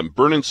I'm going to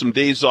burn in some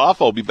days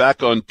off. I'll be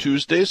back on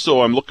Tuesday.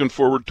 So I'm looking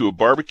forward to a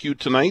barbecue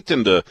tonight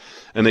and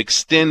an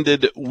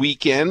extended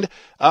weekend.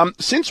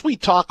 Since we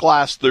talked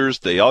last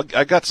Thursday,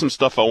 I got some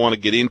stuff I want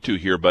to get into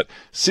here, but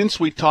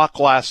since we talked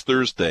last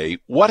Thursday,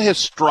 what has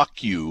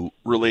struck you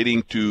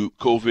relating to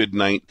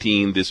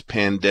COVID-19, this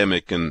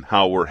pandemic, and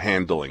how we're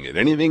handling it?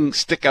 Anything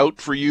stick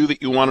out for you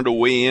that you wanted to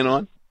weigh in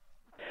on?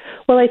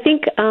 Well, I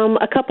think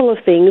a couple of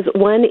things.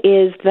 One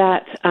is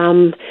that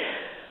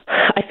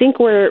I think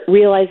we're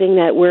realizing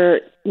that we're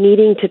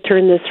needing to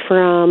turn this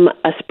from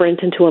a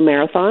sprint into a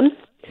marathon,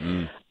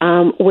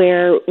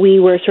 where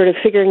we were sort of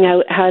figuring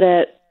out how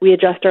to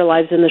readjust our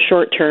lives in the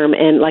short term.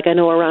 And like, I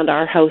know around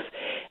our house,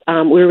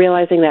 we're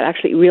realizing that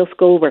actually real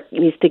schoolwork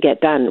needs to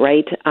get done,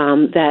 right?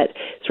 That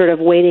sort of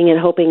waiting and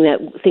hoping that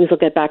things will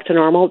get back to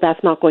normal,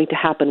 that's not going to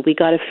happen. We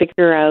got to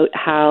figure out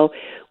how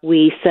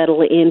we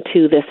settle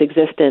into this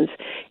existence.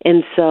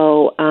 And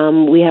so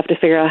we have to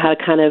figure out how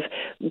to kind of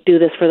do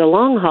this for the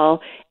long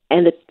haul.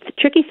 And the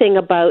tricky thing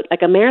about,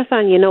 like, a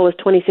marathon, is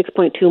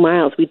 26.2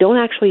 miles. We don't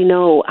actually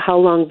know how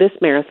long this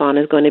marathon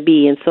is going to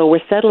be. And so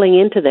we're settling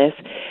into this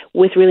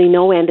with really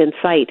no end in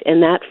sight.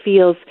 And that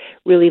feels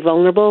really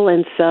vulnerable.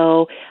 And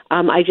so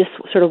I just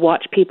sort of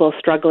watch people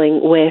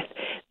struggling with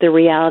the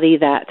reality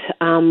that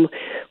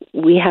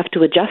we have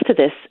to adjust to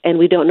this. And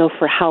we don't know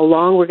for how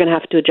long we're going to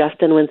have to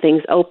adjust. And when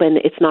things open,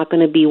 it's not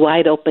going to be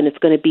wide open. It's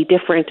going to be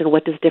different. And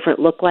what does different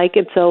look like?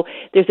 And so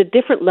there's a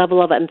different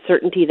level of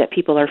uncertainty that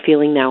people are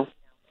feeling now.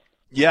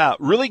 Yeah,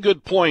 really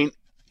good point.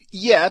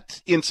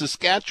 Yet, in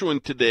Saskatchewan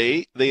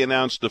today, they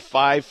announced a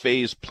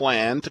 5-phase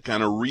plan to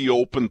kind of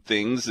reopen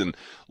things and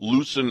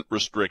loosen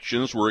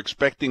restrictions. We're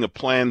expecting a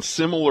plan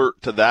similar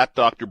to that.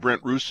 Dr.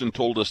 Brent Roussin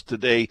told us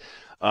today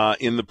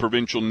in the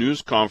provincial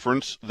news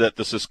conference that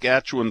the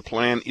Saskatchewan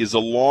plan is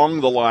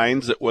along the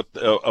lines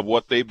of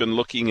what they've been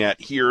looking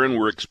at here, and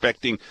we're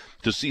expecting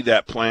to see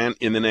that plan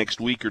in the next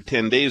week or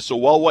 10 days. So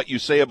while what you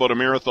say about a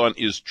marathon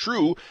is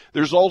true,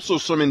 there's also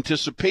some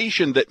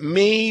anticipation that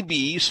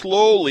maybe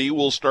slowly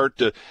we'll start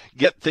to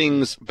get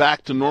things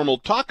back to normal.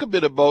 Talk a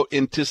bit about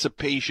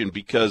anticipation,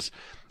 because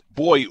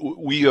boy,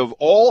 we have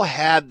all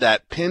had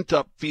that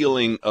pent-up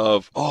feeling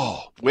of,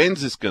 oh,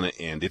 when's this going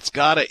to end? It's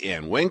got to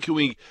end. When can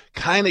we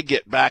kind of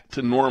get back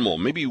to normal?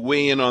 Maybe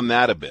weigh in on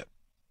that a bit.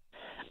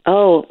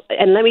 Oh,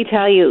 and let me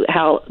tell you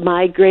how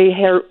my gray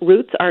hair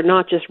roots are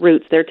not just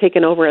roots. They're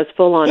taken over as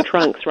full-on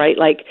trunks, right?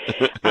 Like,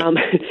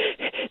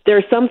 there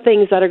are some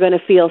things that are going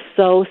to feel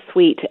so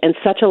sweet and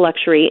such a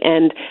luxury.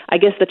 And I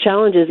guess the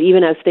challenge is,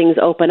 even as things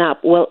open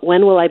up,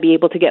 when will I be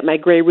able to get my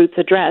gray roots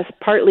addressed?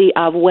 Partly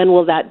of when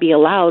will that be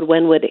allowed?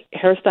 When would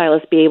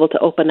hairstylists be able to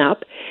open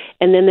up?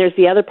 And then there's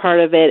the other part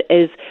of it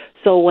is,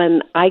 so when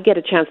I get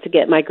a chance to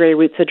get my gray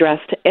roots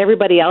addressed,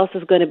 everybody else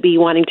is going to be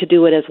wanting to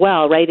do it as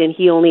well, right? And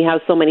he only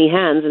has so many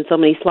hands and so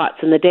many slots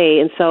in the day.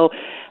 And so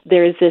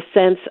there's this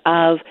sense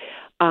of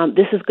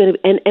this is going to,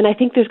 and I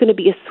think there's going to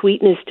be a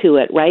sweetness to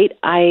it, right?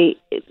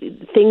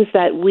 Things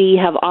that we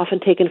have often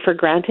taken for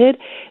granted,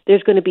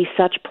 there's going to be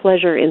such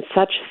pleasure in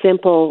such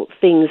simple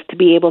things, to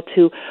be able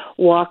to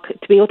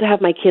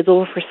have my kids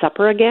over for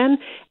supper again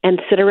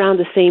and sit around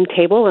the same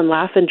table and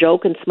laugh and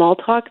joke and small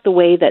talk the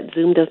way that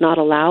Zoom does not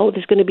allow.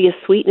 There's going to be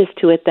a sweetness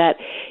to it that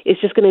is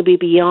just going to be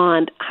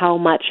beyond how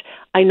much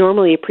I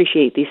normally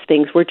appreciate these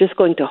things. We're just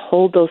going to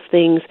hold those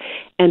things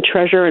and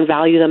treasure and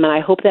value them, and I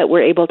hope that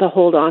we're able to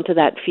hold on to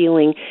that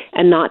feeling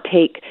and not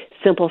take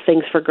simple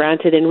things for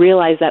granted and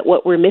realize that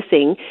what we're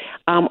missing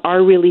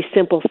are really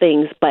simple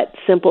things, but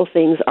simple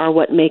things are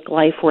what make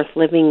life worth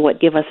living,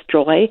 what give us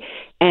joy,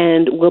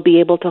 and we'll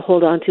be able to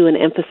hold on to and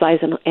emphasize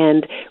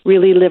and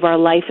really live our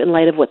life in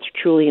light of what's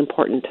truly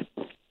important.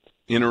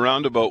 In a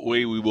roundabout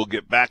way, we will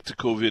get back to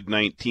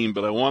COVID-19,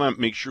 but I want to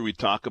make sure we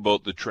talk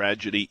about the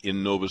tragedy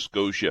in Nova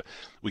Scotia.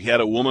 We had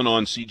a woman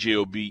on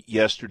CJOB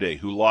yesterday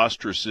who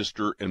lost her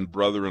sister and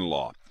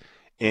brother-in-law,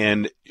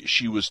 and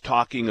she was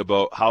talking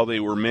about how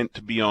they were meant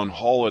to be on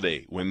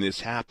holiday when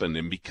this happened,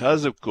 and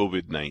because of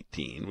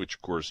COVID-19, which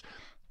of course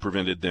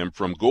prevented them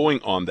from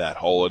going on that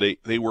holiday,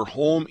 they were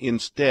home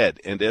instead,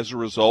 and as a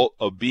result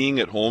of being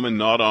at home and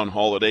not on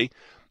holiday,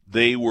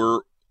 they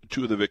were,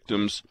 two of the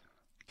victims,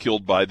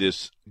 killed by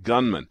this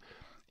gunman.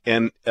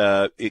 And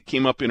it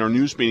came up in our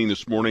news meeting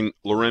this morning.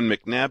 Lauren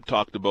McNabb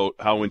talked about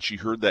how when she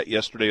heard that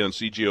yesterday on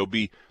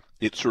CJOB,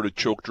 it sort of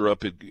choked her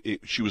up.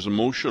 She was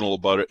emotional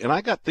about it. And I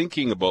got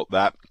thinking about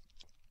that.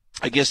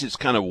 I guess it's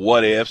kind of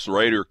what ifs,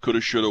 right? Or coulda,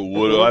 shoulda,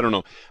 woulda. I don't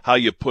know how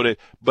you put it.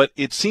 But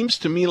it seems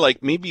to me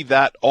like maybe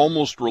that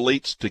almost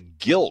relates to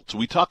guilt.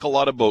 We talk a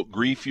lot about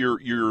grief.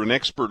 You're an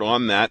expert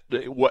on that.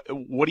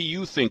 What do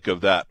you think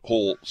of that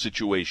whole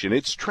situation?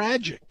 It's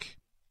tragic.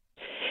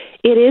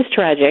 It is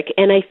tragic,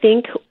 and I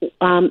think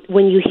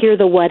when you hear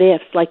the what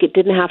ifs, like it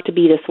didn't have to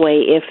be this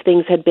way. If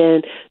things had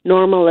been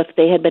normal, if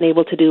they had been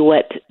able to do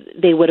what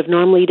they would have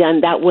normally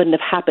done, that wouldn't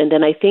have happened.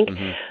 And I think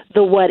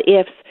the what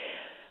ifs,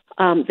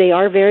 they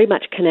are very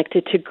much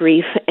connected to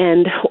grief.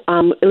 And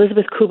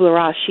Elizabeth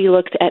Kubler-Ross, she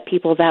looked at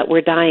people that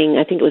were dying,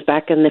 I think it was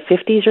back in the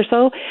 50s or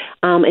so,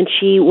 and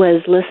she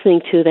was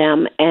listening to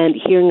them and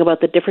hearing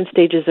about the different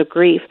stages of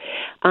grief.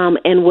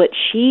 And what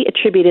she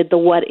attributed the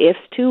what ifs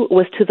to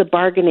was to the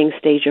bargaining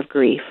stage of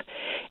grief.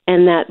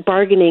 And that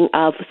bargaining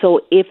of,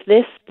 so if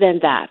this, then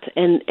that,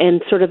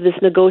 and sort of this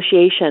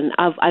negotiation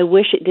of, I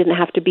wish it didn't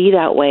have to be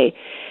that way.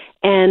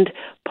 And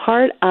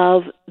part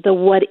of the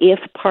what if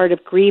part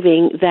of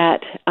grieving that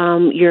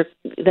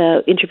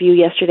the interview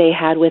yesterday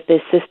had with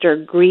this sister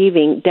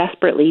grieving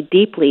desperately,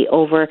 deeply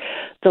over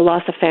the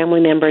loss of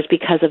family members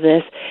because of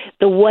this,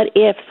 the what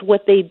ifs,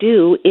 what they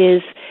do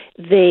is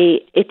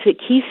it's a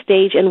key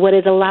stage, and what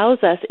it allows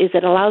us is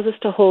it allows us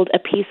to hold a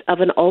piece of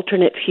an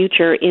alternate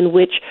future in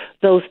which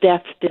those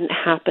deaths didn't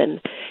happen.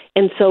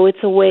 And so it's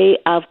a way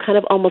of kind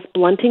of almost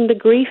blunting the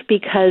grief,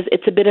 because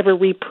it's a bit of a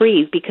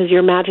reprieve, because you're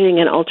imagining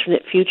an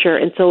alternate future.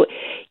 And so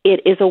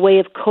it is a way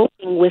of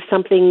coping with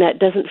something that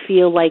doesn't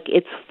feel like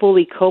it's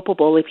fully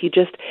copable if you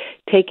just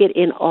take it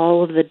in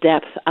all of the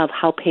depth of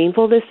how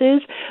painful this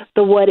is.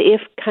 The what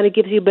if kind of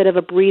gives you a bit of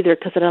a breather,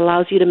 because it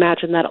allows you to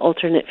imagine that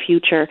alternate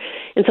future.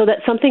 And so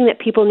that's something that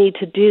people need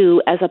to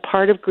do as a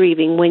part of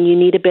grieving. When you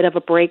need a bit of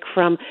a break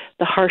from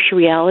the harsh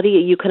reality,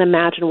 you can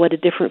imagine what a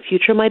different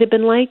future might have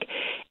been like.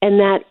 And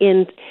that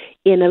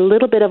in a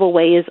little bit of a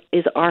way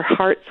is our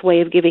heart's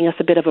way of giving us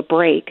a bit of a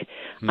break.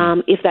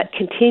 If that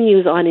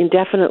continues on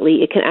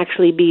indefinitely, it can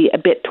actually be a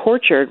bit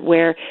tortured,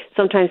 where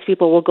sometimes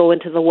people will go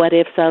into the what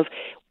ifs of,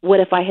 what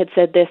if I had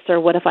said this, or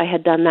what if I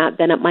had done that,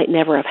 then it might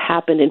never have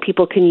happened. And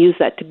people can use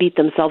that to beat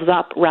themselves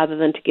up rather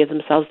than to give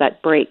themselves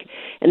that break.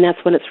 And that's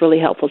when it's really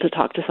helpful to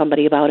talk to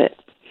somebody about it.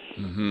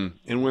 Mm-hmm.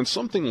 And when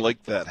something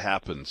like that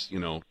happens,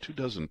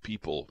 24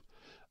 people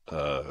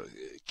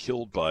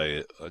killed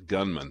by a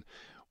gunman,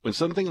 when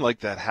something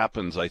like that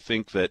happens, I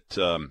think that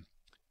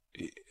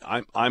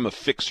I'm a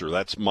fixer.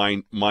 That's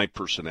my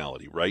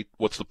personality, right?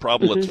 What's the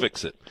problem? Let's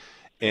fix it.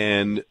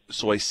 And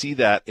so I see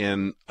that,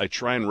 and I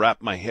try and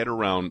wrap my head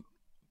around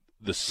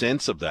the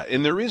sense of that.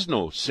 And there is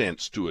no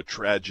sense to a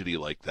tragedy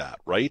like that,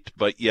 right?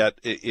 But yet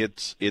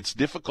it's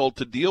difficult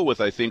to deal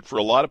with, I think, for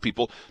a lot of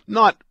people,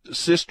 not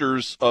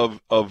sisters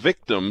of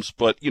victims,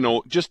 but,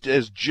 just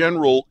as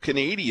general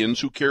Canadians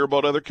who care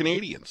about other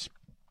Canadians.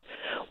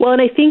 Well,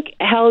 and I think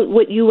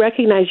what you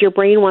recognize your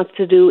brain wants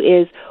to do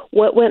is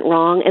what went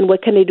wrong and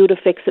what can I do to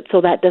fix it so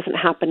that doesn't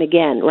happen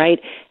again, right?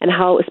 And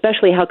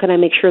especially how can I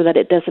make sure that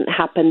it doesn't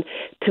happen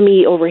to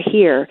me over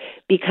here,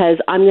 because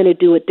I'm going to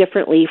do it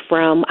differently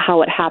from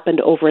how it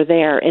happened over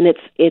there. And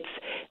it's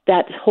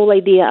that whole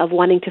idea of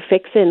wanting to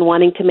fix it and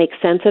wanting to make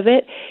sense of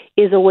it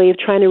is a way of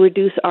trying to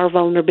reduce our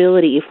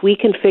vulnerability. If we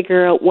can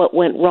figure out what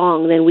went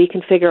wrong, then we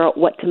can figure out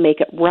what to make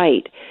it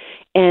right.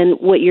 And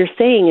what you're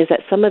saying is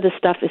that some of the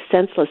stuff is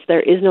senseless. There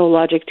is no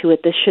logic to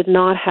it. This should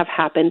not have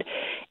happened.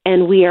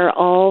 And we are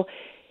all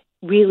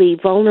really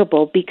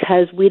vulnerable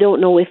because we don't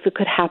know if it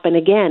could happen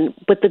again.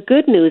 But the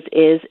good news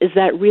is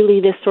that really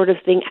this sort of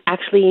thing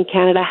actually in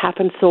Canada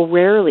happens so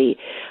rarely.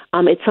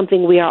 It's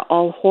something we are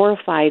all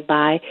horrified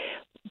by.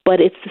 But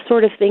it's the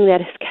sort of thing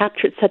that has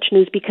captured such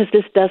news because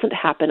this doesn't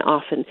happen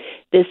often.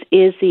 This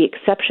is the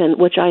exception,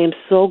 which I am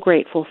so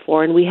grateful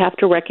for. And we have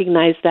to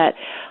recognize that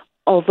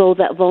although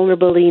that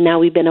vulnerability now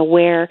we've been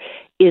aware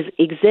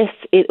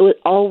exists, it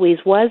always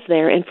was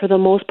there. And for the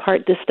most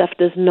part, this stuff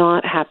does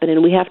not happen.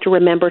 And we have to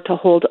remember to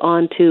hold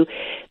on to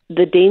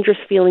the dangerous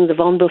feeling, the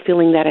vulnerable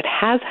feeling that it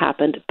has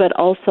happened, but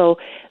also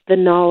the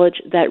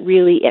knowledge that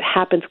really it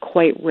happens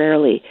quite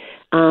rarely.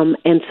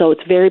 And so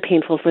it's very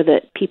painful for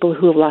the people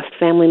who have lost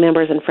family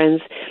members and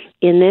friends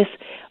in this.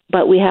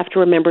 But we have to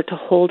remember to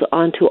hold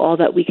on to all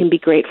that we can be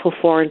grateful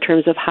for in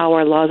terms of how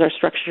our laws are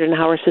structured and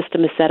how our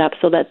system is set up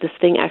so that this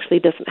thing actually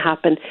doesn't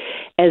happen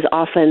as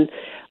often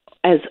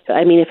as,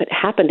 if it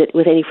happened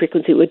with any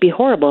frequency, it would be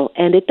horrible.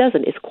 And it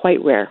doesn't. It's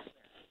quite rare.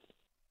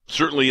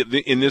 Certainly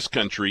in this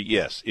country,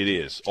 yes, it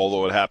is.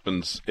 Although it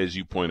happens, as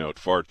you point out,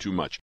 far too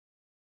much.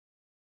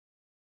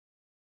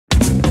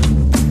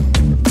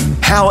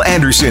 Hal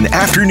Anderson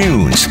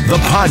Afternoons, the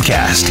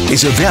podcast,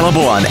 is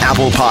available on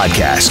Apple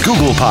Podcasts,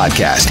 Google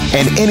Podcasts,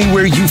 and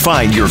anywhere you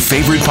find your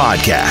favorite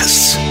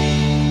podcasts.